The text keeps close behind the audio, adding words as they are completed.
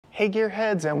Hey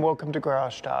Gearheads, and welcome to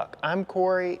Garage Talk. I'm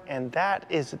Corey, and that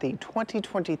is the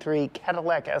 2023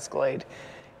 Cadillac Escalade,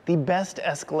 the best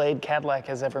Escalade Cadillac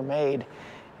has ever made.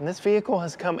 And this vehicle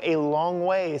has come a long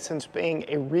way since being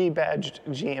a rebadged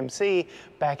GMC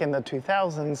back in the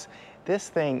 2000s. This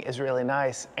thing is really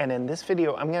nice, and in this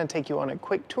video I'm going to take you on a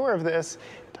quick tour of this,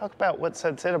 talk about what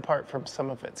sets it apart from some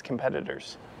of its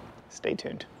competitors. Stay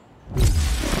tuned.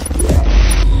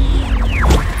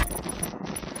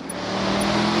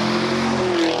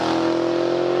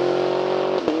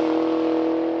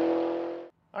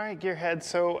 All right, Gearhead,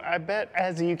 so I bet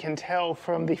as you can tell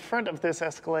from the front of this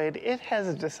Escalade, it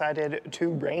has decided to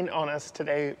rain on us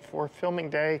today for filming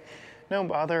day. No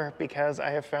bother, because I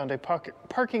have found a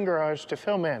parking garage to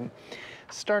film in.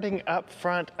 Starting up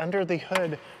front under the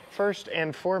hood, first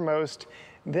and foremost,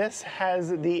 this has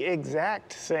the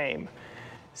exact same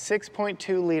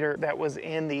 6.2 liter that was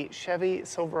in the Chevy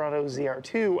Silverado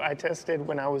ZR2 I tested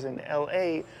when I was in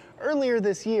LA earlier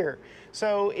this year.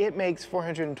 So it makes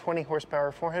 420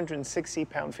 horsepower, 460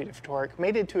 pound-feet of torque,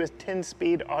 made it to a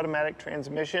 10-speed automatic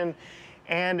transmission.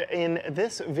 And in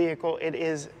this vehicle, it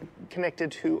is connected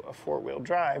to a four-wheel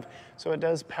drive. So it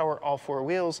does power all four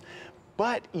wheels,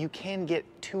 but you can get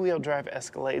two-wheel drive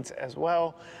Escalades as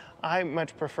well. I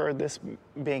much prefer this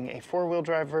being a four-wheel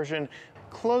drive version.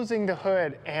 Closing the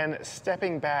hood and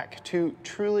stepping back to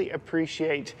truly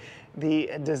appreciate the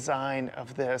design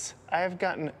of this. I have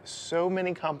gotten so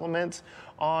many compliments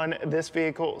on this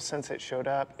vehicle since it showed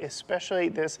up, especially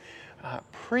this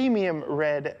premium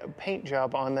red paint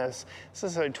job on this. This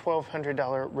is a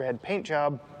 $1,200 red paint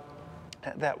job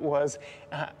that was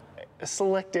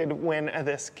selected when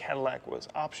this Cadillac was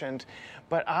optioned,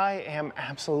 but I am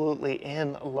absolutely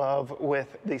in love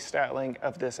with the styling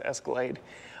of this Escalade.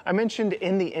 I mentioned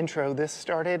in the intro, this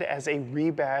started as a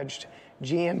rebadged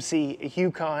GMC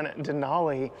Yukon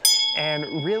Denali, and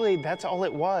really that's all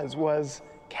it was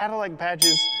Cadillac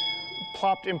badges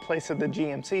plopped in place of the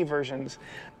GMC versions.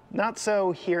 Not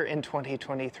so here in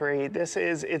 2023. This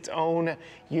is its own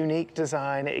unique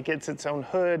design. It gets its own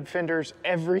hood, fenders,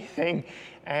 everything,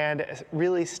 and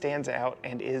really stands out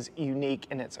and is unique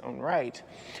in its own right.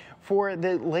 For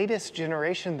the latest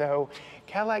generation though,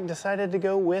 Cadillac decided to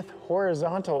go with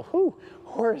horizontal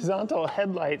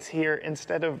headlights here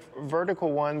instead of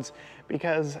vertical ones,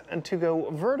 because to go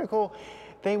vertical,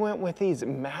 they went with these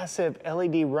massive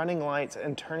LED running lights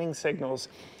and turning signals.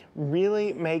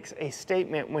 Really makes a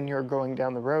statement when you're going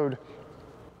down the road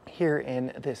here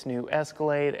in this new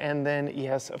Escalade. And then,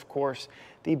 yes, of course,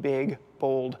 the big,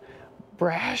 bold,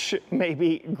 brash,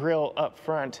 maybe grille up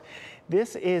front.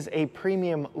 This is a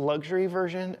premium luxury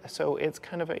version, so it's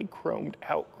kind of a chromed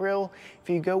out grille. If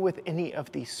you go with any of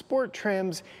the sport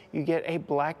trims, you get a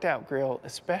blacked out grille,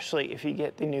 especially if you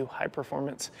get the new high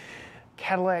performance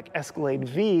Cadillac Escalade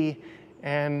V.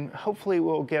 And hopefully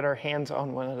we'll get our hands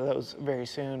on one of those very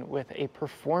soon with a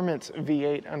performance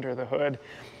V8 under the hood.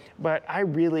 But I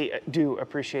really do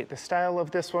appreciate the style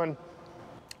of this one.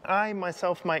 I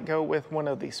myself might go with one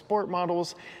of the sport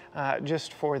models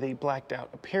just for the blacked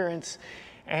out appearance.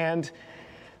 And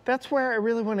that's where I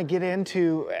really want to get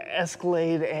into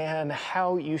Escalade and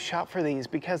how you shop for these,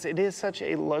 because it is such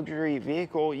a luxury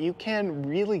vehicle. You can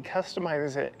really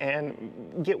customize it and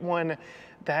get one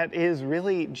that is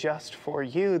really just for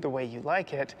you the way you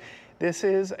like it. This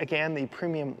is, again, the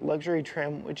premium luxury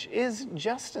trim, which is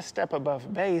just a step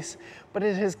above base, but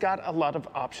it has got a lot of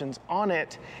options on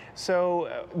it.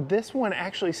 So this one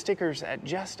actually stickers at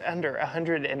just under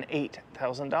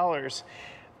 $108,000.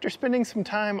 After spending some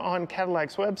time on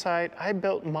Cadillac's website, I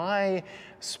built my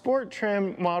sport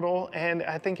trim model, and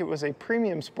I think it was a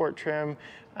premium sport trim,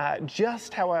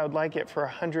 just how I would like it for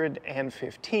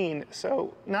 $115,000.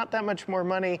 So not that much more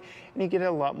money, and you get a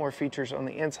lot more features on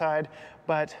the inside.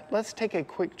 But let's take a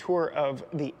quick tour of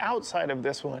the outside of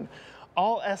this one.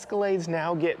 All Escalades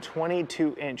now get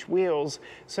 22-inch wheels,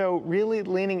 so really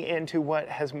leaning into what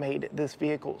has made this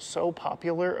vehicle so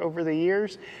popular over the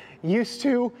years. Used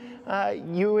to,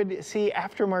 you would see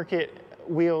aftermarket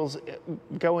wheels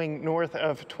going north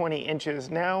of 20 inches.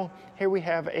 Now, here we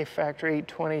have a factory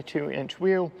 22-inch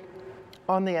wheel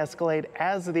on the Escalade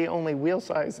as the only wheel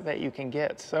size that you can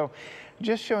get. So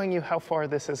just showing you how far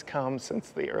this has come since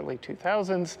the early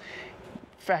 2000s,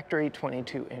 factory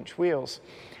 22-inch wheels.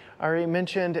 I already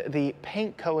mentioned the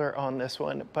paint color on this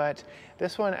one, but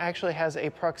this one actually has a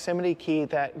proximity key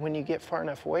that when you get far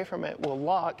enough away from it will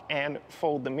lock and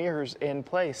fold the mirrors in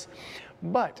place.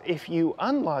 But if you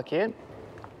unlock it,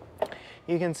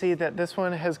 you can see that this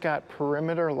one has got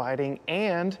perimeter lighting,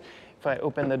 and if I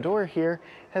open the door here,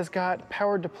 has got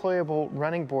power deployable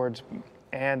running boards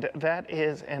And that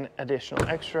is an additional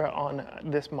extra on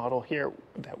this model here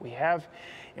that we have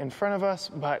in front of us,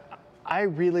 but I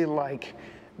really like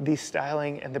the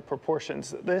styling and the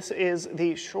proportions. This is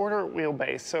the shorter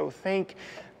wheelbase, so think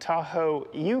Tahoe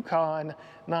Yukon,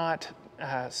 not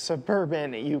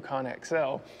Suburban Yukon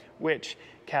XL, which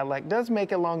Cadillac does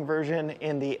make a long version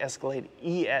in the Escalade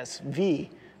ESV,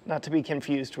 not to be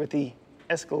confused with the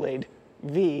Escalade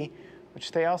V,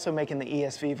 which they also make in the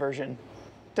ESV version.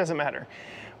 Doesn't matter.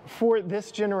 For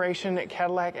this generation,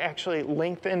 Cadillac actually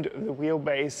lengthened the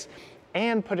wheelbase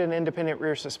and put an independent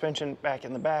rear suspension back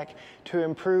in the back to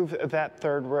improve that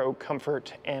third row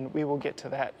comfort, and we will get to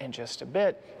that in just a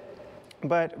bit.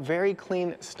 But very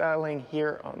clean styling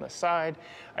here on the side.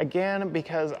 Again,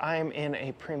 because I'm in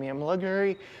a premium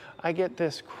luxury, I get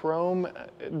this chrome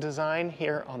design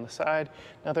here on the side,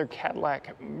 another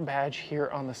Cadillac badge here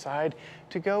on the side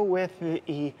to go with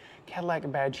the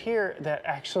Cadillac badge here that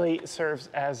actually serves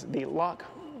as the lock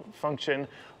function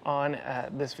on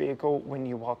this vehicle when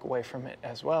you walk away from it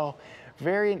as well.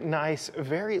 Very nice,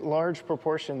 very large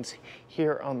proportions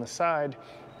here on the side.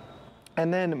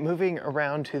 And then moving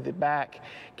around to the back,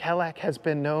 Cadillac has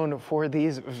been known for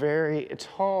these very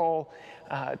tall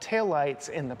taillights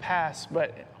in the past,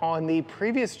 but on the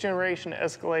previous generation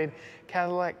Escalade,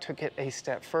 Cadillac took it a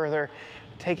step further,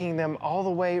 taking them all the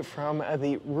way from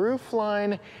the roof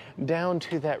line down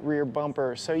to that rear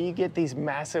bumper. So you get these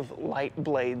massive light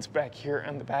blades back here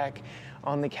in the back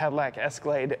on the Cadillac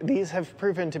Escalade. These have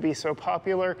proven to be so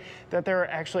popular that there are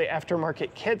actually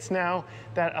aftermarket kits now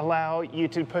that allow you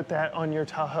to put that on your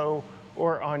Tahoe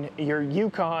or on your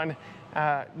Yukon,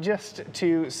 just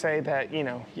to say that, you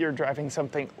know, you're driving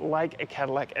something like a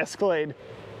Cadillac Escalade.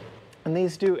 And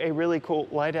these do a really cool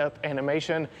light up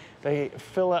animation. They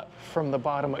fill up from the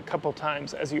bottom a couple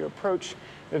times as you approach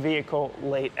the vehicle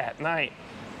late at night.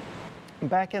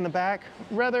 Back in the back,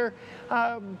 rather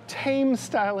tame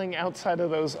styling outside of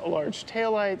those large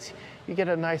taillights. You get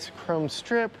a nice chrome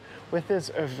strip with this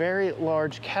very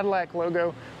large Cadillac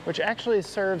logo, which actually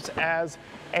serves as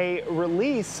a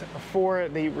release for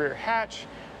the rear hatch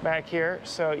back here.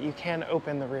 So you can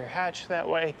open the rear hatch that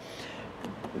way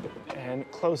and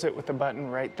close it with the button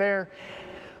right there.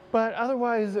 But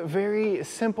otherwise, very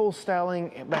simple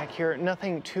styling back here,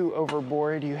 nothing too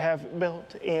overboard. You have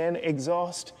built-in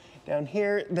exhaust down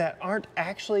here that aren't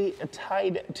actually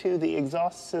tied to the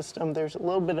exhaust system. There's a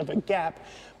little bit of a gap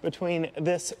between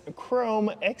this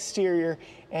chrome exterior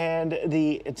and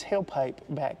the tailpipe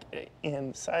back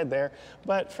inside there.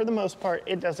 But for the most part,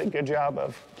 it does a good job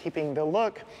of keeping the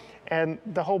look, and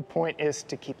the whole point is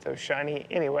to keep those shiny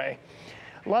anyway.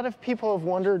 A lot of people have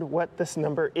wondered what this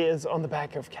number is on the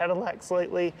back of Cadillacs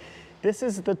lately. This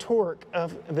is the torque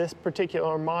of this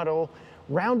particular model,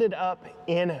 rounded up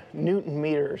in Newton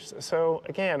meters. So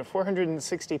again,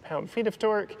 460 pound-feet of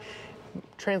torque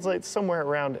translates somewhere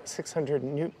around 600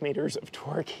 Newton meters of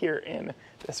torque here in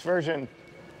this version.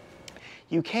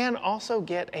 You can also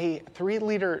get a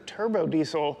 3-liter turbo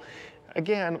diesel,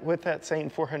 again, with that same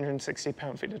 460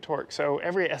 pound-feet of torque. So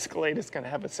every Escalade is gonna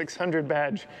have a 600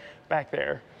 badge back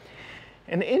there.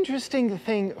 An interesting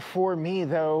thing for me,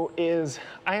 though, is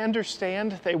I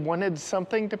understand they wanted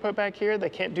something to put back here. They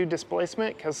can't do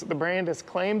displacement because the brand is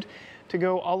claimed to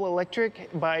go all electric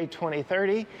by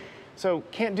 2030. So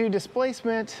can't do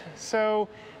displacement. So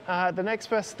the next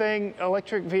best thing,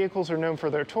 electric vehicles are known for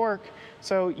their torque.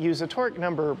 So use a torque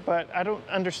number, but I don't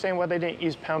understand why they didn't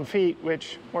use pound-feet,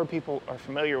 which more people are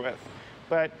familiar with.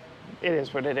 But it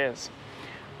is what it is.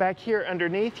 Back here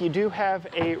underneath, you do have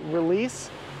a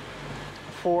release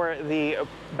for the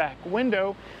back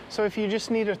window. So if you just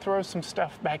need to throw some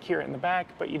stuff back here in the back,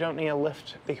 but you don't need to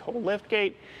lift the whole lift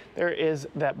gate, there is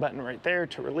that button right there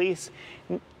to release.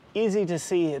 Easy to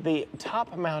see the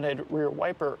top mounted rear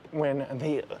wiper when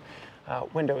the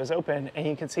window is open, and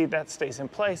you can see that stays in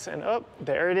place, and oh,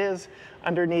 there it is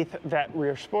underneath that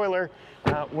rear spoiler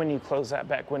when you close that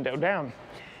back window down.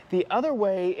 The other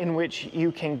way in which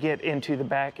you can get into the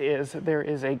back is there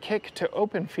is a kick to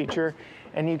open feature,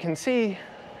 and you can see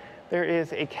there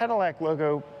is a Cadillac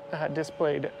logo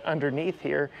displayed underneath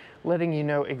here, letting you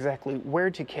know exactly where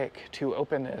to kick to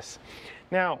open this.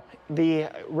 Now, the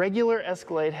regular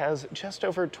Escalade has just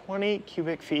over 20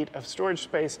 cubic feet of storage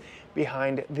space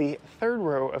behind the third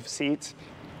row of seats,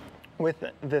 with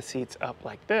the seats up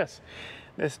like this.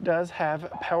 This does have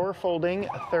power folding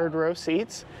third row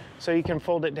seats, so you can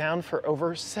fold it down for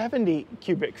over 70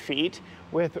 cubic feet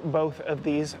with both of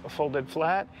these folded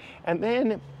flat. And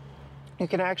then you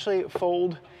can actually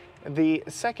fold the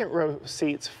second row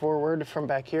seats forward from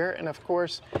back here. And of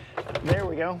course, there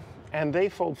we go. and they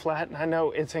fold flat. And I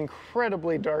know it's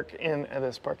incredibly dark in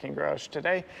this parking garage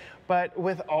today, but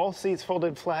with all seats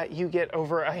folded flat, you get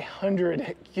over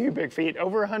 100 cubic feet,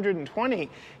 over 120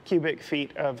 cubic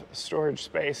feet of storage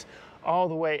space all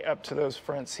the way up to those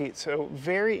front seats. So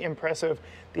very impressive,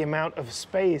 the amount of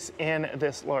space in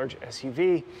this large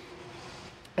SUV.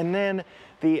 And then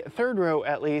the third row,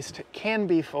 at least, can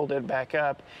be folded back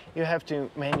up. You have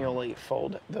to manually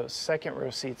fold those second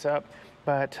row seats up.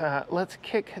 But let's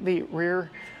kick the rear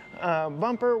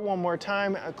bumper one more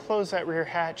time, close that rear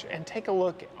hatch, and take a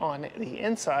look on the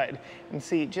inside and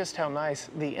see just how nice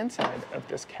the inside of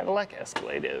this Cadillac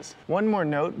Escalade is. One more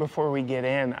note before we get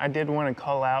in, I did want to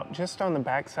call out just on the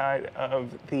back side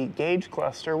of the gauge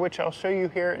cluster, which I'll show you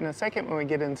here in a second when we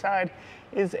get inside,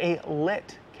 is a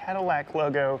lit Cadillac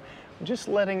logo, just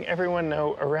letting everyone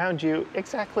know around you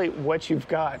exactly what you've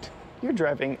got. You're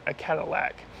driving a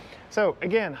Cadillac. So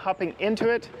again, hopping into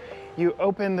it, you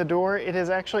open the door. It is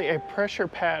actually a pressure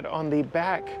pad on the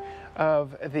back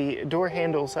of the door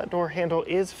handles. That door handle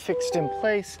is fixed in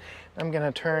place. I'm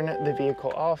gonna turn the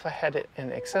vehicle off. I had it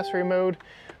in accessory mode,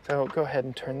 so go ahead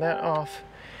and turn that off.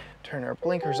 Turn our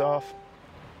blinkers off.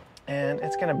 And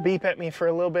it's gonna beep at me for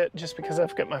a little bit just because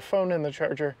I've got my phone in the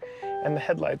charger and the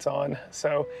headlights on.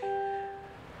 So,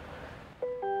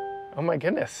 oh my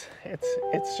goodness,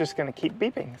 it's just gonna keep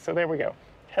beeping. So there we go.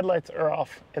 Headlights are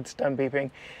off, it's done beeping.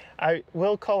 I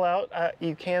will call out,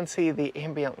 you can see the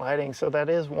ambient lighting. So that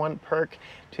is one perk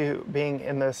to being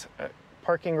in this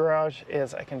parking garage,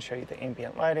 is I can show you the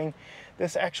ambient lighting.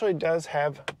 This actually does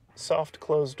have soft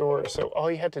closed doors. So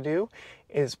all you have to do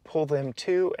is pull them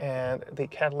to, and the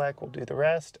Cadillac will do the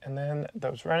rest. And then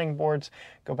those running boards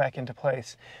go back into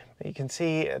place. You can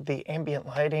see the ambient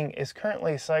lighting is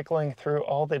currently cycling through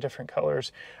all the different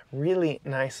colors. Really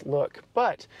nice look.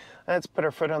 But let's put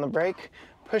our foot on the brake,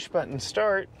 push button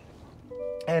start,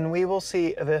 and we will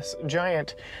see this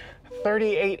giant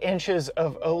 38 inches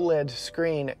of OLED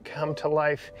screen come to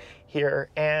life here.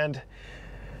 And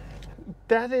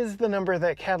that is the number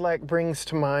that Cadillac brings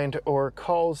to mind or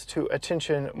calls to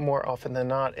attention more often than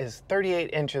not, is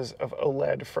 38 inches of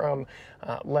OLED from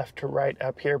left to right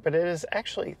up here. But it is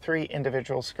actually 3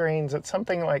 individual screens. It's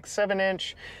something like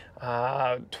 7-inch,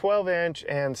 12-inch,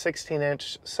 and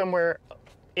 16-inch, somewhere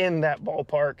in that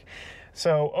ballpark.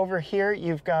 So over here,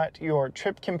 you've got your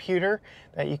trip computer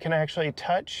that you can actually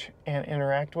touch and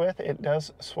interact with. It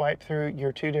does swipe through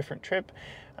your 2 different trip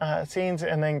scenes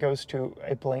and then goes to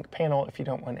a blank panel if you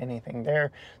don't want anything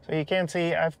there. So you can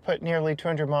see I've put nearly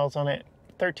 200 miles on it,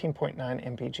 13.9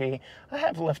 mpg. I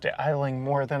have left it idling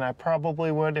more than I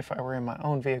probably would if I were in my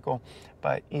own vehicle,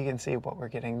 but you can see what we're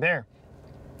getting there.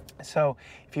 So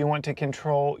if you want to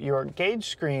control your gauge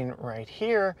screen right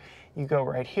here, you go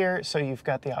right here. So you've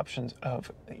got the options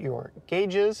of your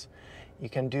gauges. You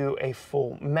can do a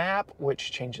full map,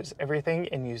 which changes everything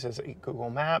and uses a Google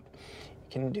map.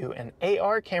 You can do an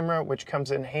AR camera, which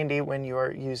comes in handy when you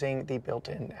are using the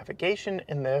built-in navigation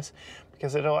in this,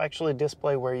 because it'll actually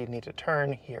display where you need to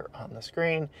turn here on the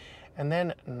screen. And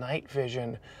then night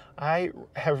vision. I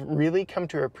have really come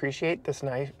to appreciate this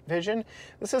night vision.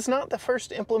 This is not the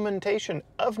first implementation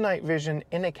of night vision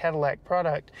in a Cadillac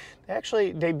product. They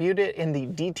actually debuted it in the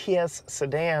DTS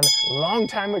sedan a long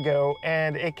time ago,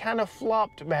 and it kind of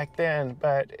flopped back then,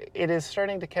 but it is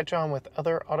starting to catch on with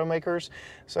other automakers,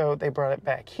 so they brought it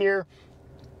back here.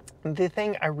 The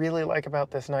thing I really like about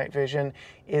this night vision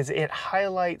is it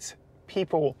highlights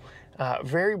people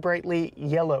very brightly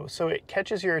yellow, so it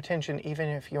catches your attention even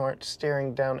if you aren't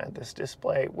staring down at this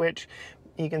display, which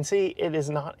you can see it is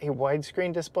not a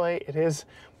widescreen display. It is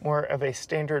more of a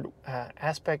standard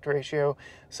aspect ratio,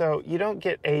 so you don't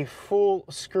get a full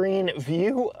screen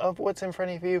view of what's in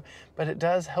front of you, but it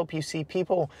does help you see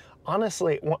people.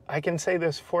 Honestly, I can say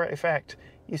this for a fact,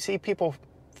 you see people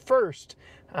first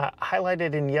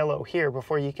highlighted in yellow here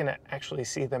before you can actually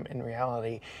see them in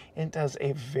reality. It does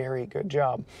a very good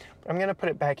job. But I'm going to put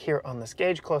it back here on this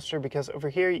gauge cluster, because over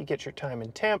here you get your time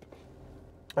and temp.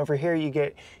 Over here you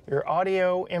get your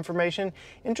audio information.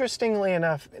 Interestingly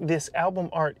enough, this album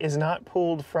art is not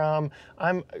pulled from,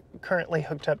 I'm currently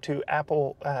hooked up to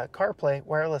Apple CarPlay,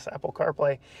 wireless Apple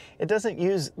CarPlay. It doesn't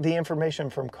use the information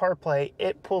from CarPlay.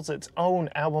 It pulls its own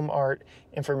album art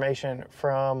information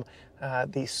from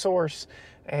the source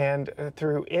and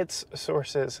through its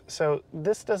sources. So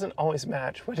this doesn't always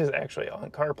match what is actually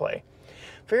on CarPlay.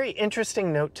 Very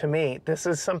interesting note to me. This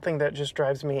is something that just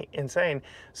drives me insane.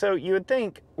 So you would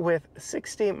think with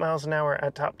 60 miles an hour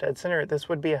at top dead center, this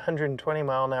would be 120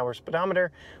 mile an hour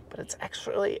speedometer, but it's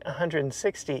actually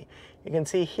 160. You can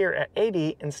see here at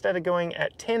 80, instead of going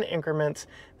at 10 increments,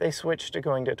 they switched to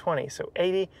going to 20. So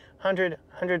 80, 100,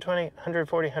 120,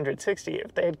 140, 160.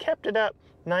 If they had kept it up,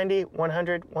 90,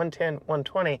 100, 110,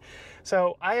 120.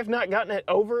 So I have not gotten it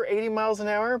over 80 miles an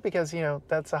hour because, you know,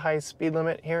 that's the highest speed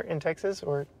limit here in Texas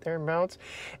or thereabouts.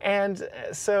 And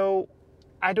so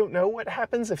I don't know what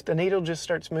happens if the needle just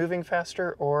starts moving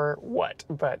faster or what,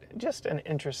 but just an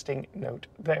interesting note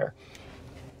there.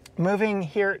 Moving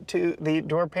here to the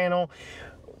door panel,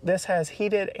 this has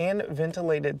heated and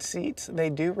ventilated seats.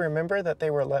 They do remember that they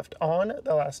were left on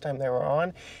the last time they were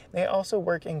on. They also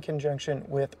work in conjunction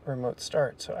with remote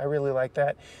start, so I really like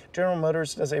that. General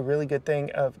Motors does a really good thing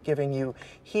of giving you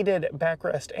heated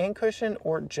backrest and cushion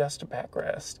or just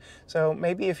backrest. So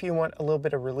maybe if you want a little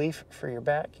bit of relief for your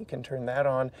back, you can turn that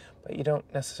on, but you don't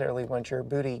necessarily want your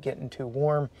booty getting too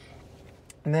warm.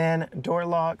 And then door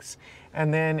locks,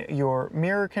 and then your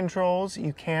mirror controls.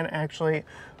 You can actually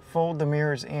fold the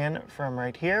mirrors in from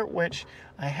right here, which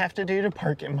I have to do to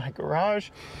park in my garage.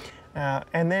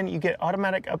 And then you get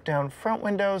automatic up-down front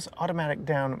windows, automatic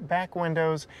down back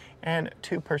windows, and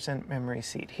two-person memory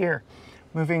seat here.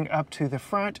 Moving up to the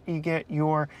front, you get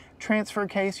your transfer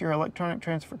case, your electronic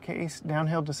transfer case,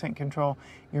 downhill descent control,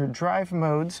 your drive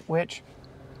modes, which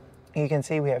you can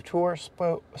see we have Tour,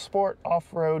 Sport,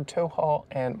 Off-Road, Tow Haul,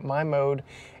 and My Mode,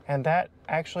 and that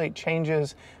actually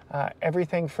changes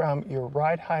everything from your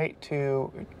ride height to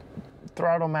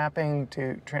throttle mapping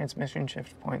to transmission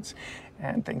shift points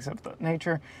and things of that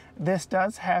nature. This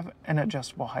does have an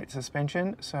adjustable height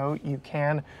suspension, so you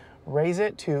can raise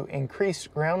it to increase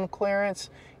ground clearance,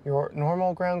 your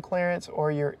normal ground clearance, or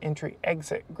your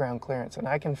entry-exit ground clearance, and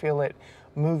I can feel it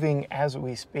moving as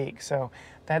we speak. So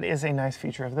that is a nice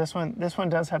feature of this one. This one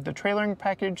does have the trailering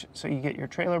package, so you get your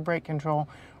trailer brake control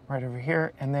right over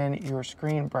here, and then your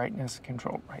screen brightness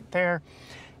control right there.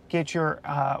 Get your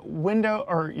window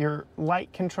or your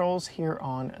light controls here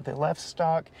on the left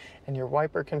stalk and your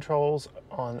wiper controls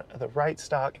on the right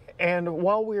stalk. And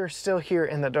while we are still here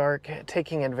in the dark,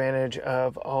 taking advantage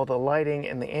of all the lighting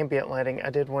and the ambient lighting, I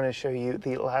did want to show you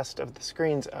the last of the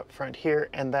screens up front here,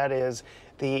 and that is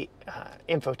the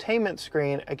infotainment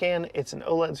screen. Again, it's an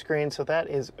OLED screen, so that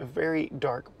is very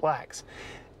dark blacks.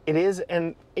 It is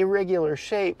an irregular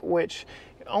shape, which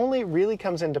only really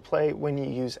comes into play when you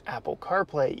use Apple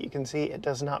CarPlay. You can see it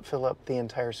does not fill up the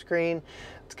entire screen.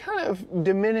 It's kind of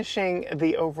diminishing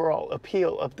the overall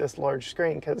appeal of this large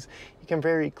screen because you can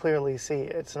very clearly see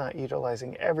it's not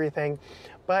utilizing everything,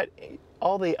 but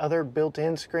all the other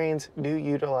built-in screens do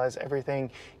utilize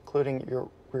everything, including your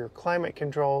rear climate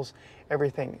controls,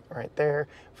 everything right there.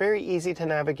 Very easy to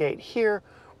navigate here,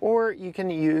 or you can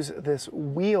use this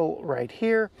wheel right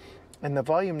here and the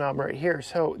volume knob right here.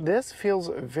 So this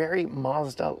feels very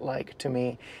Mazda-like to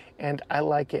me, and I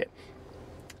like it.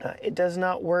 It does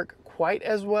not work quite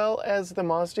as well as the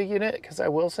Mazda unit, because I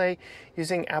will say,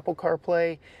 using Apple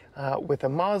CarPlay with a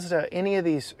Mazda, any of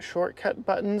these shortcut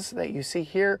buttons that you see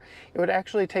here, it would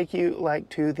actually take you like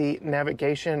to the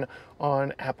navigation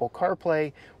on Apple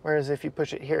CarPlay, whereas if you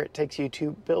push it here, it takes you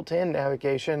to built-in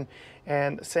navigation,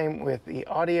 and same with the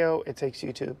audio, it takes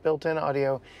you to built-in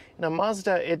audio. In a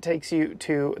Mazda, it takes you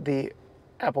to the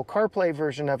Apple CarPlay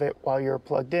version of it while you're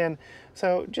plugged in,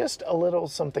 so just a little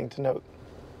something to note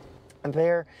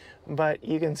there. But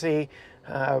you can see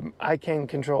I can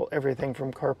control everything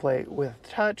from CarPlay with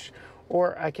touch,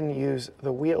 or I can use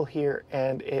the wheel here,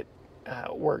 and it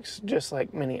works just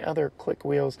like many other click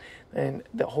wheels, and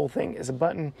the whole thing is a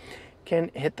button.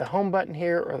 Can hit the home button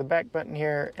here or the back button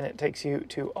here, and it takes you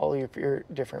to all of your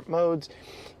different modes.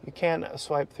 You can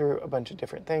swipe through a bunch of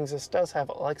different things. This does have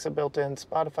Alexa built in,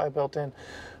 Spotify built in,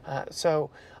 so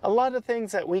a lot of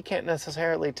things that we can't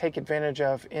necessarily take advantage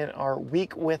of in our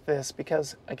week with this,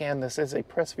 because again, this is a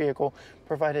press vehicle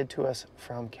provided to us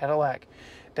from Cadillac.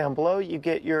 Down below, you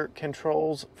get your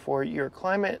controls for your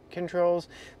climate controls.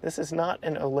 This is not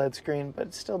an OLED screen, but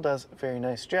it still does a very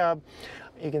nice job.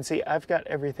 You can see I've got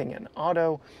everything in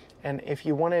auto, and if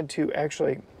you wanted to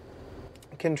actually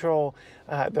control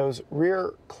those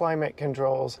rear climate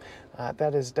controls,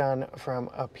 that is done from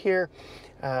up here.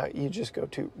 You just go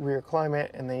to rear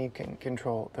climate, and then you can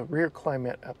control the rear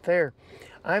climate up there.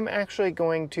 I'm actually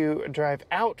going to drive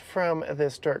out from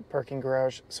this dark parking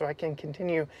garage so I can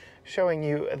continue showing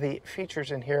you the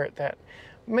features in here that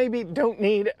maybe don't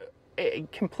need a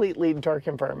completely dark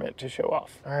environment to show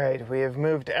off. All right, we have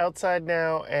moved outside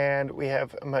now and we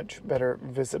have much better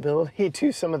visibility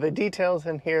to some of the details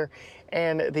in here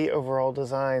and the overall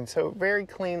design. So very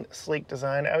clean, sleek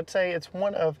design. I would say it's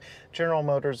one of General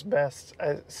Motors' best.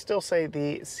 I still say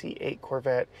the C8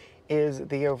 Corvette is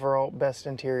the overall best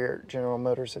interior General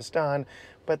Motors has done,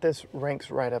 but this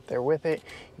ranks right up there with it.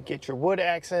 You get your wood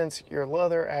accents, your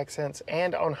leather accents,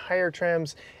 and on higher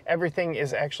trims, everything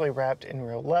is actually wrapped in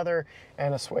real leather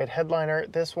and a suede headliner.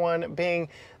 This one being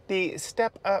the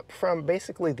step up from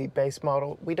basically the base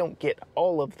model. We don't get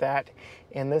all of that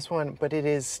in this one, but it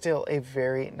is still a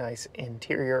very nice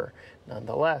interior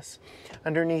nonetheless.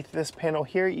 Underneath this panel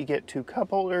here, you get 2 cup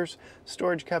holders,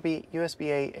 storage cubby,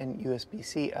 USB-A and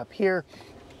USB-C up here.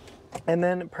 And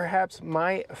then perhaps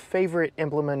my favorite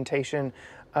implementation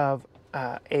of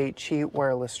a Qi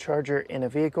wireless charger in a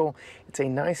vehicle. It's a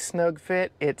nice snug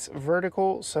fit. It's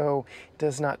vertical, so it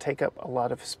does not take up a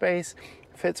lot of space.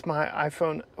 Fits my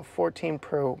iPhone 14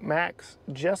 Pro Max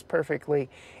just perfectly,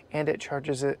 and it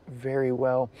charges it very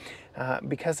well.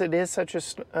 Because it is such a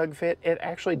snug fit, it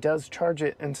actually does charge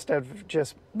it instead of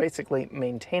just basically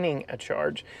maintaining a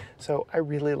charge. So I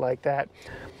really like that.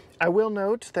 I will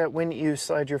note that when you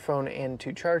slide your phone in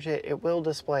to charge it, it will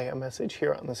display a message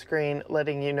here on the screen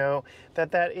letting you know that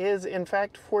that is in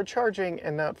fact for charging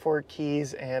and not for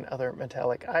keys and other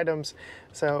metallic items.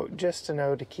 So just to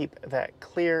know to keep that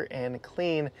clear and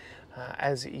clean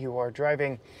as you are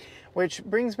driving. Which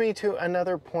brings me to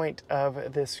another point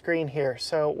of this screen here.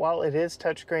 So while it is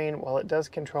touchscreen, while it does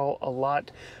control a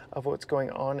lot of what's going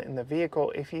on in the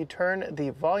vehicle, if you turn the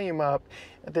volume up,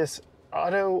 this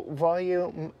auto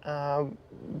volume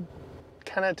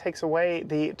kind of takes away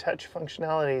the touch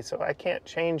functionality, so I can't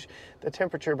change the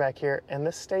temperature back here, and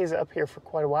this stays up here for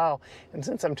quite a while, and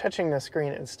since I'm touching the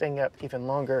screen, it's staying up even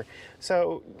longer.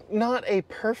 So not a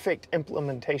perfect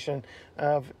implementation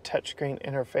of touchscreen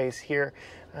interface here,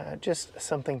 just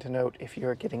something to note if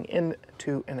you're getting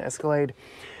into an Escalade.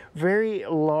 Very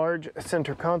large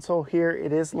center console here.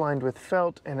 It is lined with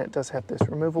felt, and it does have this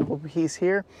removable piece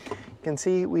here. You can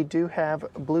see we do have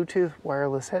Bluetooth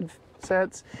wireless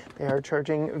headsets. They are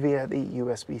charging via the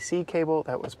USB-C cable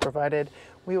that was provided.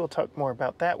 We will talk more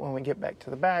about that when we get back to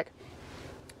the back.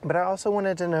 But I also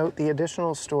wanted to note the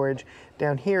additional storage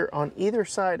down here on either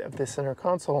side of the center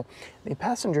console. The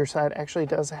passenger side actually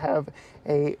does have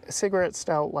a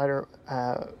cigarette-style lighter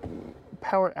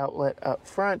power outlet up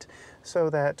front, so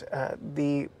that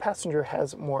the passenger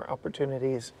has more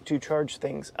opportunities to charge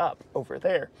things up over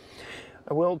there.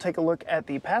 I will take a look at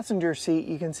the passenger seat.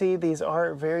 You can see these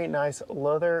are very nice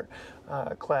leather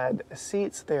clad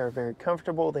seats. They are very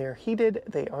comfortable. They are heated.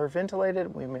 They are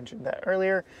ventilated. We mentioned that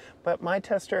earlier, but my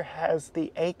tester has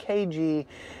the AKG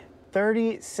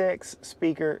 36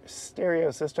 speaker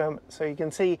stereo system. So you can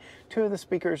see 2 of the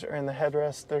speakers are in the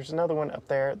headrest. There's another one up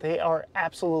there. They are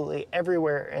absolutely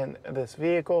everywhere in this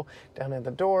vehicle, down in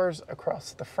the doors,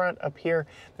 across the front up here.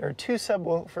 There are 2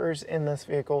 subwoofers in this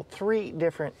vehicle, 3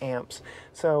 different amps.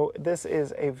 So this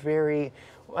is a very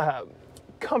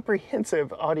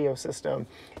comprehensive audio system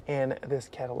in this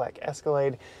Cadillac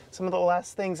Escalade. Some of the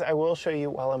last things I will show you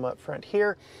while I'm up front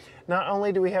here. Not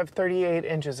only do we have 38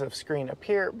 inches of screen up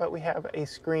here, but we have a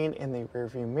screen in the rear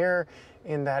view mirror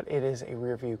in that it is a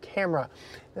rear view camera.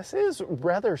 This is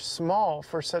rather small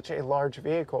for such a large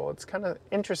vehicle. It's kind of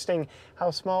interesting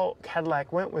how small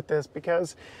Cadillac went with this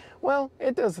because, well,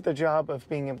 it does the job of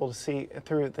being able to see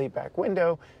through the back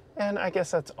window, and I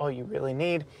guess that's all you really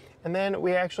need. And then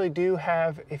we actually do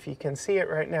have, if you can see it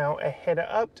right now, a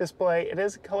head-up display. It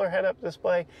is a color head-up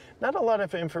display. Not a lot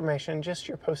of information, just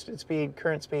your posted speed,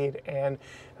 current speed, and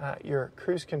your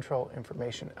cruise control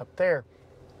information up there.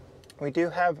 We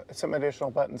do have some additional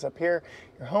buttons up here.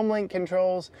 Your home link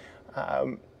controls,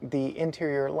 the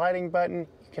interior lighting button.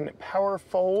 You can power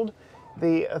fold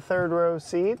the 3rd row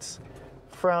seats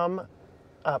from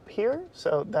up here,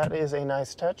 so that is a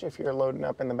nice touch if you're loading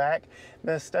up in the back.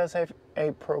 This does have a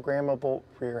programmable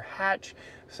rear hatch,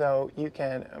 so you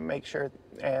can make sure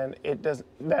it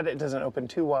doesn't open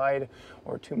too wide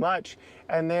or too much.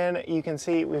 And then you can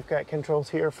see we've got controls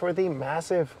here for the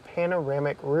massive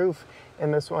panoramic roof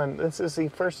in this one. This is the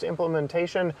first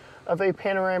implementation of a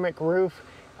panoramic roof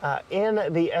in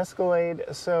the Escalade,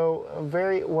 so a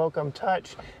very welcome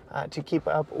touch to keep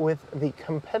up with the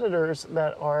competitors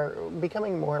that are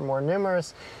becoming more and more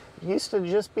numerous. It used to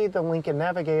just be the Lincoln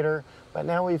Navigator, but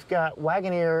now we've got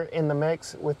Wagoneer in the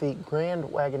mix with the Grand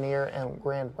Wagoneer and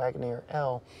Grand Wagoneer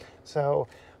L. So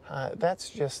That's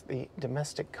just the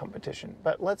domestic competition.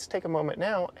 But let's take a moment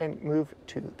now and move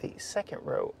to the second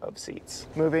row of seats.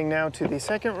 Moving now to the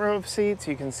second row of seats,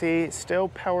 you can see still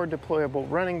power deployable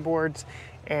running boards,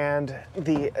 and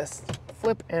the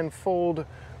flip and fold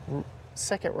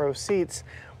second row seats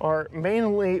are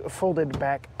mainly folded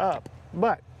back up.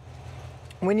 But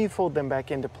when you fold them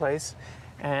back into place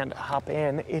and hop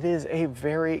in, it is a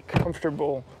very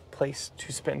comfortable place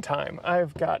to spend time.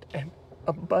 I've got an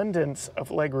abundance of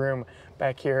legroom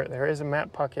back here. There is a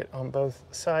map pocket on both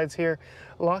sides here,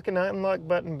 lock and unlock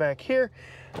button back here,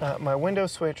 my window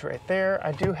switch right there.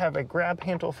 I do have a grab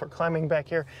handle for climbing back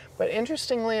here, but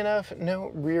interestingly enough,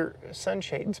 no rear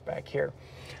sunshades back here.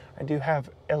 I do have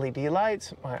LED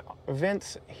lights, my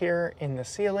vents here in the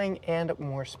ceiling, and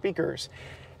more speakers.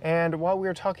 And while we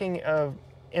were talking of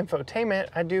infotainment,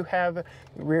 I do have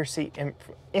rear seat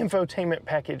infotainment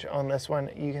package on this one.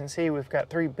 You can see we've got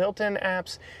 3 built-in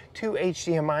apps, 2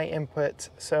 HDMI inputs,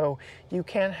 so you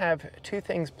can have 2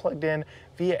 things plugged in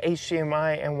via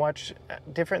HDMI and watch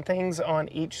different things on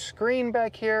each screen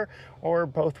back here, or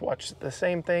both watch the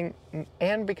same thing.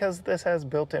 And because this has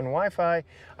built-in Wi-Fi,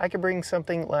 I could bring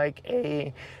something like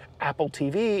a Apple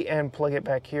TV and plug it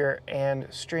back here and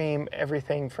stream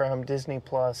everything from Disney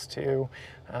Plus to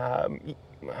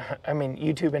I mean,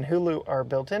 YouTube and Hulu are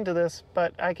built into this,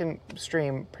 but I can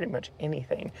stream pretty much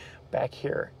anything back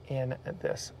here in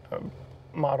this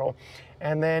model.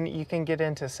 And then you can get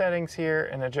into settings here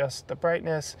and adjust the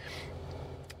brightness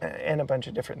and a bunch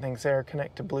of different things there,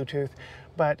 connect to Bluetooth,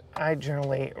 but I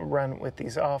generally run with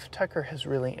these off. Tucker has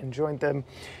really enjoyed them.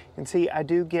 You can see I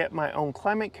do get my own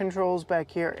climate controls back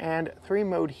here and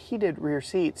 3-mode heated rear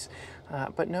seats,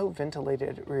 but no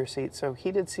ventilated rear seats. So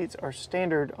heated seats are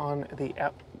standard on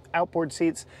the outboard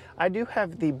seats. I do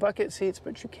have the bucket seats,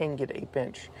 but you can get a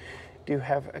bench. Do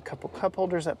have a couple cup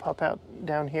holders that pop out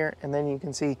down here, and then you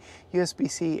can see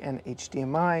USB-C and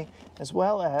HDMI, as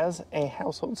well as a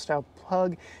household style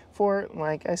plug for,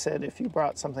 like I said, if you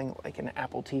brought something like an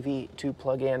Apple TV to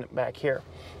plug in back here.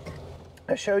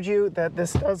 I showed you that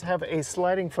this does have a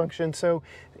sliding function, so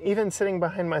even sitting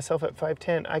behind myself at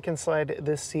 5'10", I can slide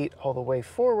this seat all the way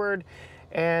forward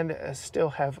and still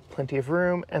have plenty of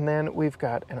room. And then we've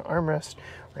got an armrest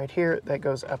right here that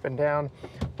goes up and down.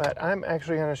 But I'm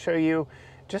actually going to show you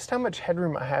just how much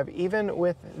headroom I have, even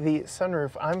with the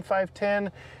sunroof. I'm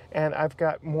 5'10", and I've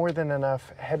got more than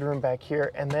enough headroom back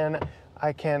here. And then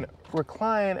I can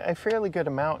recline a fairly good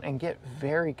amount and get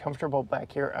very comfortable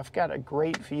back here. I've got a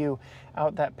great view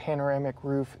out that panoramic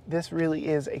roof. This really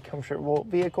is a comfortable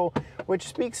vehicle, which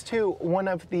speaks to one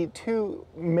of the 2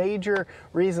 major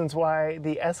reasons why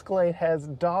the Escalade has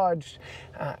dodged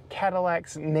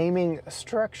Cadillac's naming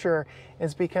structure,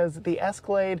 is because the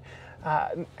Escalade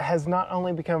has not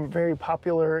only become very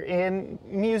popular in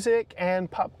music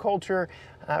and pop culture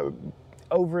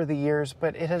over the years,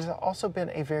 but it has also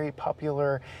been a very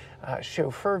popular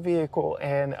chauffeur vehicle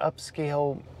and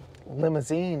upscale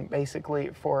limousine, basically,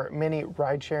 for many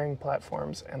ride-sharing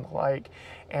platforms and the like.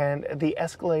 And the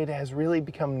Escalade has really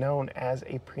become known as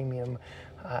a premium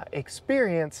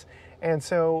experience. And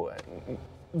so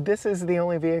this is the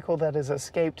only vehicle that has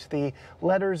escaped the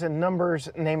letters and numbers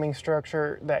naming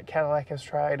structure that Cadillac has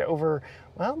tried over,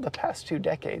 well, the past 2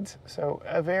 decades. So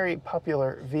a very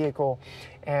popular vehicle,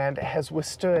 and has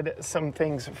withstood some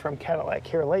things from Cadillac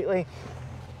here lately.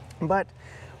 But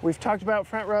we've talked about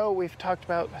front row, we've talked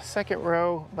about second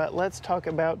row, but let's talk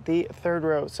about the third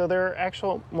row. So there are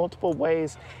actual multiple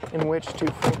ways in which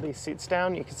to fold these seats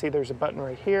down. You can see there's a button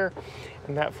right here,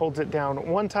 and that folds it down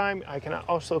one time. I can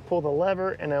also pull the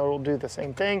lever and it will do the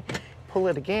same thing. Pull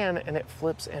it again and it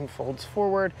flips and folds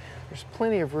forward. There's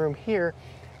plenty of room here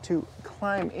to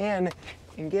climb in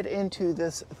and get into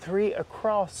this 3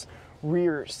 across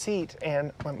rear seat.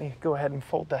 And let me go ahead and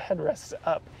fold the headrests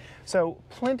up. So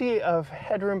plenty of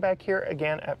headroom back here,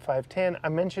 again at 5'10". I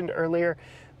mentioned earlier,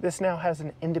 this now has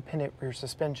an independent rear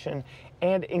suspension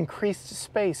and increased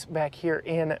space back here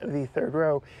in the third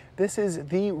row. This is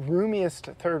the roomiest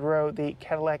third row the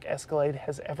Cadillac Escalade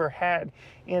has ever had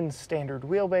in standard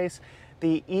wheelbase.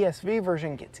 The ESV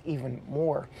version gets even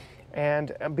more.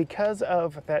 And because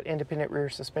of that independent rear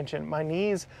suspension, my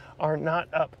knees are not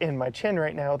up in my chin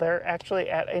right now. They're actually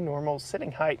at a normal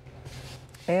sitting height.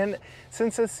 And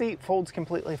since this seat folds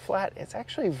completely flat, it's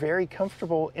actually very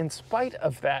comfortable in spite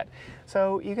of that.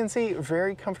 So you can see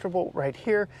very comfortable right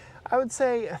here. I would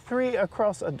say 3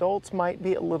 across adults might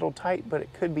be a little tight, but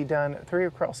it could be done. 3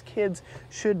 across kids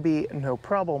should be no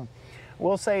problem.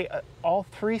 We'll say all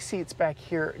 3 seats back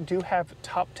here do have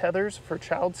top tethers for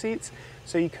child seats.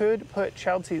 So you could put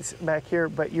child seats back here,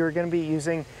 but you're going to be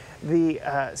using the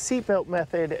seatbelt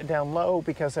method down low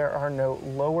because there are no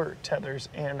lower tethers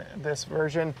in this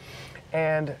version.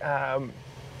 And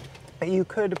you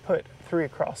could put 3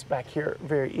 across back here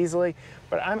very easily,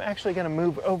 but I'm actually going to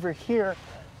move over here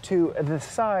to the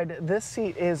side. This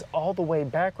seat is all the way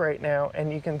back right now,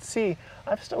 and you can see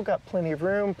I've still got plenty of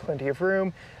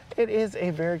room. It is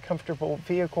a very comfortable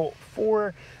vehicle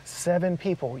for 7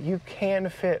 people. You can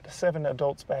fit 7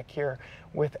 adults back here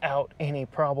without any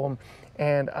problem.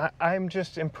 And I'm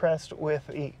just impressed with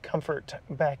the comfort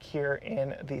back here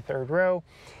in the 3rd row.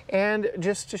 And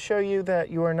just to show you that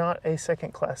you are not a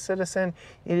second-class citizen,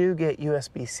 you do get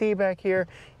USB-C back here.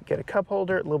 You get a cup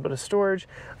holder, a little bit of storage,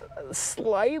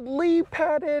 slightly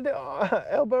padded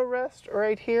elbow rest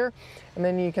right here. And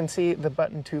then you can see the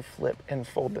button to flip and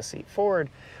fold the seat forward.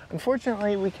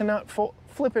 Unfortunately, we cannot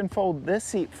flip and fold this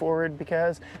seat forward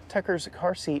because Tucker's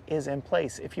car seat is in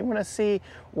place. If you want to see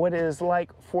what it is like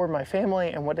for my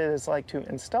family and what it is like to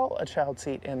install a child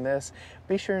seat in this,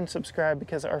 be sure and subscribe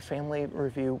because our family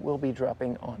review will be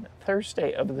dropping on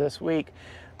Thursday of this week.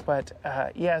 But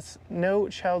yes, no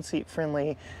child seat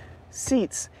friendly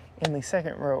seats in the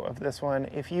 2nd row of this one.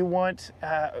 If you want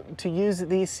to use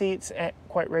these seats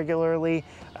quite regularly,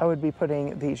 I would be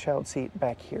putting the child seat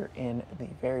back here in the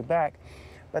very back.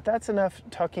 But that's enough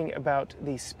talking about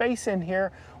the space in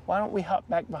here. Why don't we hop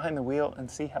back behind the wheel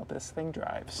and see how this thing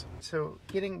drives. So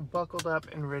getting buckled up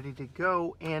and ready to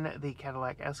go in the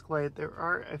Cadillac Escalade, there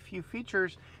are a few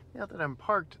features now that I'm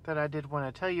parked that I did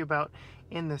want to tell you about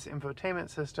in this infotainment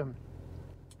system.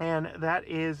 And that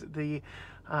is the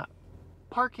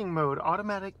parking mode,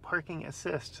 automatic parking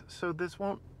assist. So this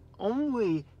won't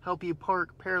only help you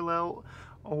park parallel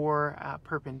or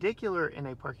perpendicular in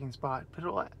a parking spot, but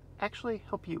it'll actually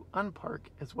help you unpark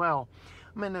as well.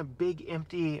 I'm in a big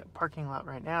empty parking lot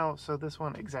right now, so this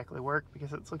won't exactly work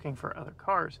because it's looking for other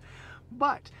cars.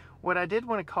 But what I did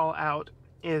want to call out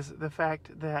is the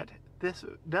fact that this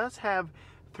does have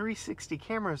 360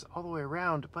 cameras all the way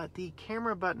around, but the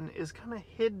camera button is kind of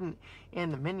hidden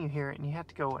in the menu here and you have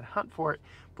to go and hunt for it.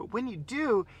 But when you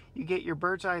do, you get your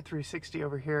bird's eye 360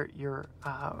 over here, your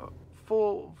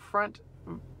full front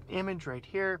image right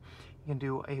here. You can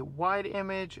do a wide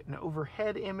image, an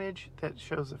overhead image that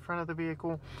shows the front of the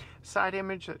vehicle, side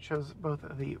image that shows both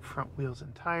of the front wheels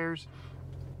and tires,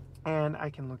 and I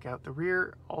can look out the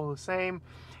rear all the same.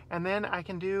 And then I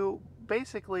can do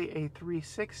basically a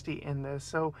 360 in this,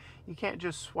 so you can't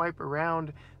just swipe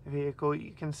around the vehicle.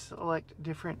 You can select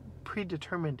different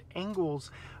predetermined angles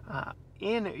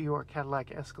in your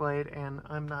Cadillac Escalade, and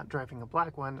I'm not driving a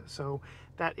black one, so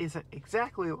that isn't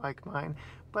exactly like mine,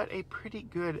 but a pretty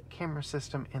good camera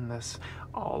system in this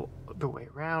all the way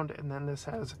around. And then this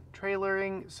has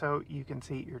trailering, so you can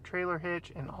see your trailer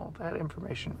hitch and all that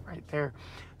information right there.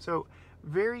 So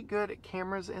very good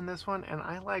cameras in this one, and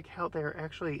I like how they're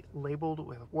actually labeled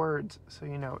with words so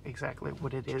you know exactly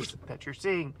what it is that you're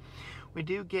seeing. We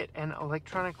do get an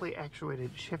electronically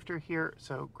actuated shifter here,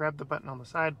 so grab the button on the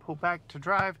side, pull back to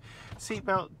drive.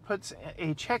 Seatbelt puts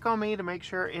a check on me to make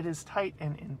sure it is tight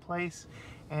and in place,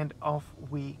 and off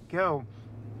we go.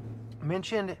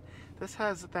 Mentioned this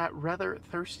has that rather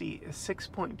thirsty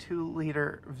 6.2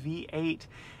 liter V8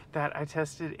 that I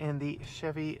tested in the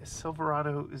Chevy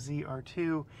Silverado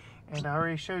ZR2, and I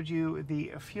already showed you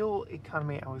the fuel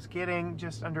economy I was getting,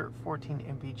 just under 14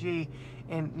 mpg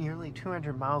and nearly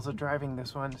 200 miles of driving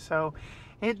this one. So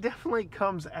it definitely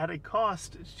comes at a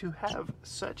cost to have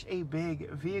such a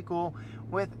big vehicle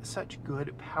with such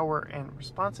good power and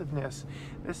responsiveness.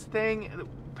 This thing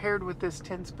paired with this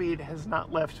 10-speed has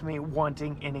not left me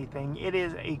wanting anything. It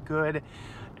is a good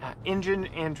engine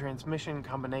and transmission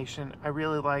combination. I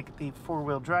really like the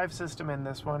 4-wheel drive system in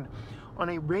this one. On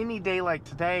a rainy day like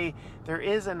today, there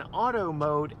is an auto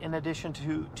mode in addition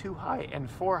to 2 high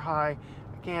and 4 high.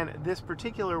 Again, this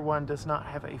particular one does not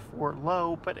have a 4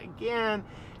 low, but again,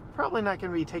 probably not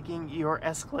going to be taking your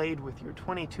Escalade with your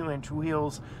 22-inch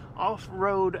wheels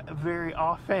off-road very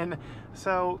often,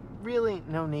 so really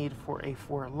no need for a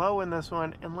 4 low in this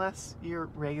one unless you're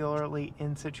regularly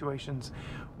in situations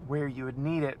where you would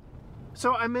need it.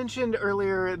 So I mentioned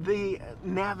earlier the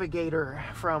Navigator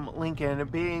from Lincoln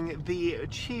being the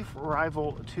chief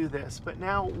rival to this, but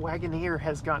now Wagoneer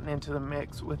has gotten into the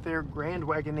mix with their Grand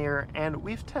Wagoneer, and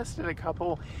we've tested a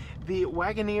couple. The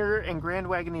Wagoneer and Grand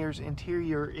Wagoneer's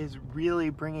interior is really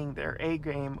bringing their A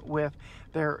game with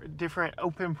their different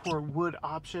open pore wood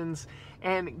options,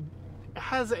 and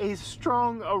has a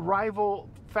strong rival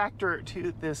factor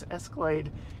to this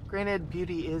Escalade. Granted,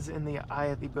 beauty is in the eye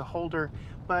of the beholder,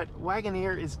 but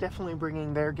Wagoneer is definitely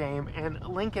bringing their game, and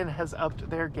Lincoln has upped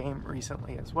their game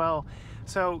recently as well.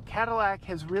 So Cadillac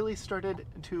has really started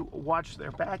to watch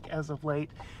their back as of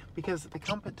late, because the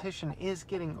competition is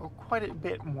getting quite a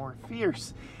bit more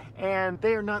fierce, and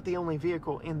they are not the only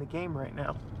vehicle in the game right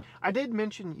now. I did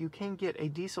mention you can get a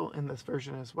diesel in this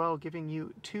version as well, giving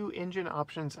you 2 engine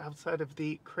options outside of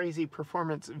the crazy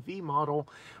performance V model,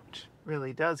 which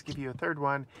really does give you a third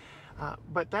one.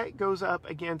 But that goes up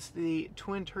against the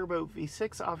twin-turbo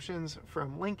V6 options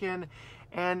from Lincoln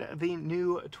and the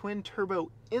new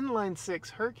twin-turbo inline-6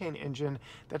 Hurricane engine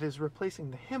that is replacing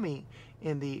the Hemi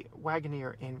in the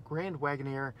Wagoneer and Grand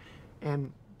Wagoneer,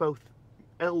 and both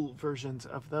L versions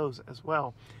of those as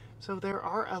well. So there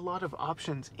are a lot of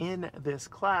options in this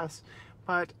class,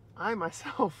 but I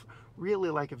myself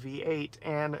really like a V8,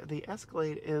 and the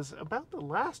Escalade is about the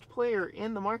last player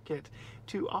in the market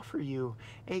to offer you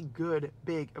a good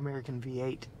big American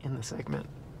V8 in the segment.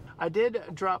 I did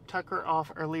drop Tucker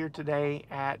off earlier today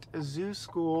at zoo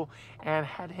school and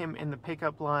had him in the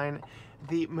pickup line.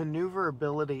 The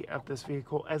maneuverability of this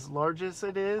vehicle, as large as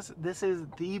it is, this is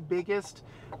the biggest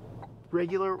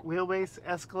regular wheelbase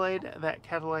Escalade that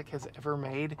Cadillac has ever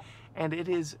made, and it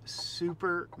is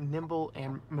super nimble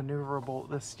and maneuverable.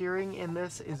 The steering in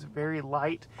this is very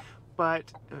light,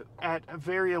 but at a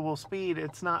variable speed.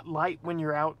 It's not light when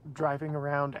you're out driving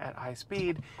around at high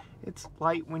speed. It's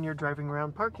light when you're driving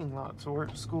around parking lots or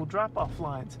school drop-off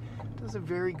lines. It does a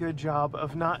very good job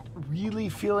of not really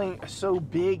feeling so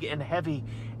big and heavy,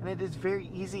 and it is very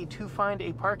easy to find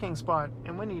a parking spot,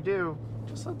 and when you do,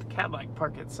 just let the Cadillac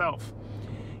park itself.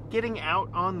 Getting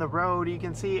out on the road, you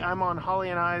can see I'm on Holly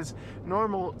and I's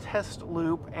normal test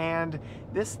loop, and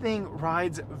this thing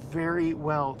rides very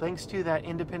well thanks to that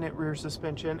independent rear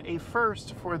suspension. A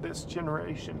first for this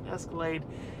generation Escalade.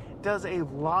 Does a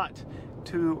lot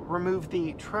to remove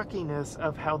the truckiness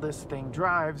of how this thing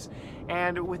drives,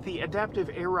 and with the adaptive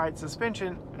air ride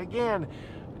suspension, again,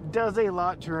 does a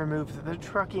lot to remove the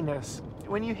truckiness.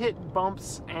 When you hit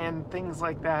bumps and things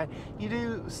like that, you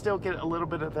do still get a little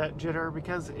bit of that jitter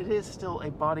because it is still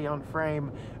a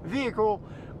body-on-frame vehicle,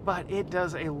 but it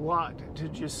does a lot to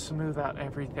just smooth out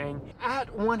everything.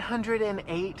 At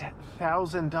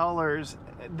 $108,000,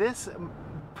 this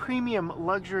premium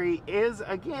luxury is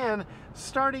again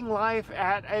starting life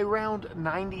at around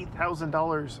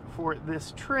 $90,000 for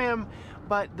this trim,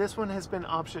 but this one has been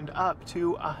optioned up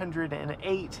to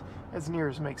 $108,000, as near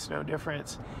as makes no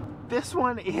difference. This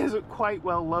one is quite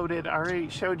well loaded. I already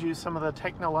showed you some of the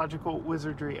technological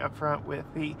wizardry up front with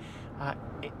the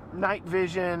night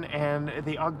vision and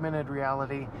the augmented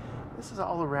reality. This is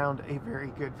all around a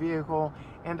very good vehicle,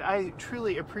 and I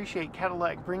truly appreciate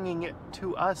Cadillac bringing it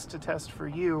to us to test for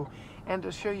you and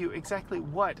to show you exactly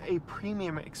what a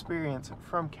premium experience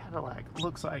from Cadillac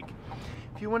looks like.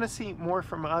 If you want to see more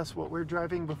from us, what we're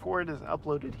driving before it is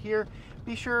uploaded here,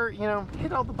 be sure,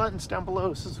 hit all the buttons down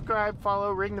below. Subscribe,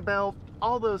 follow, ring the bell,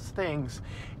 all those things.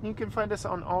 And you can find us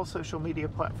on all social media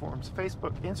platforms: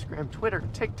 Facebook, Instagram, Twitter,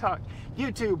 TikTok,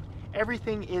 YouTube.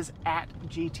 Everything is at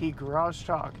GT Garage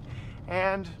Talk.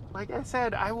 And like I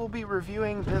said, I will be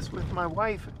reviewing this with my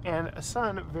wife and a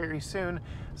son very soon,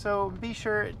 so be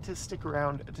sure to stick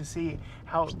around to see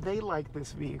how they like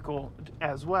this vehicle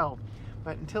as well.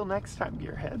 But until next time,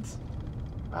 gearheads,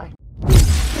 bye.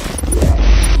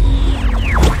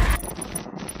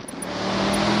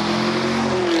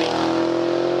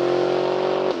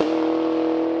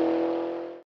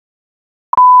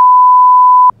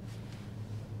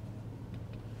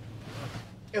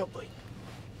 Oh boy.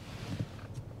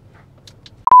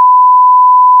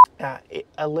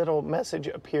 A little message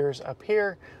appears up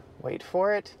here. Wait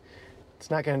for it.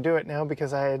 It's not going to do it now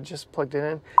because I had just plugged it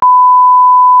in.